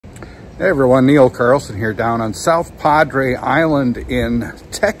Hey everyone, Neil Carlson here down on South Padre Island in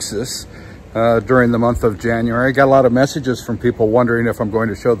Texas during the month of January. Got a lot of messages from people wondering if I'm going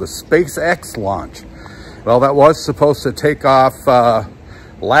to show the Space X launch. Well, that was supposed to take off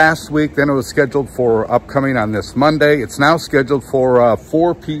last week, then it was scheduled for upcoming on this Monday. It's now scheduled for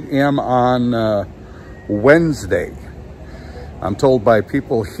 4 p.m. on Wednesday. I'm told by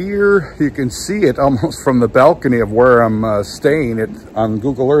people here, you can see it almost from the balcony of where I'm staying. On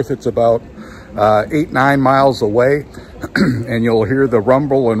Google Earth, it's about 8-9 miles away, and you'll hear the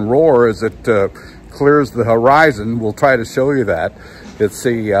rumble and roar as it clears the horizon. We'll try to show you that. It's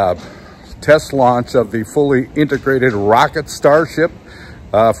the test launch of the fully integrated rocket Starship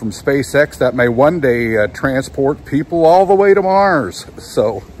from SpaceX that may one day transport people all the way to Mars.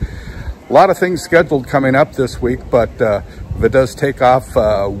 So a lot of things scheduled coming up this week, but if it does take off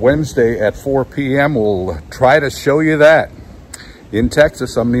Wednesday at 4 p.m., we'll try to show you that. In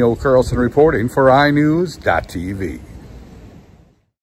Texas, I'm Neil Carlson reporting for iNewZ.TV.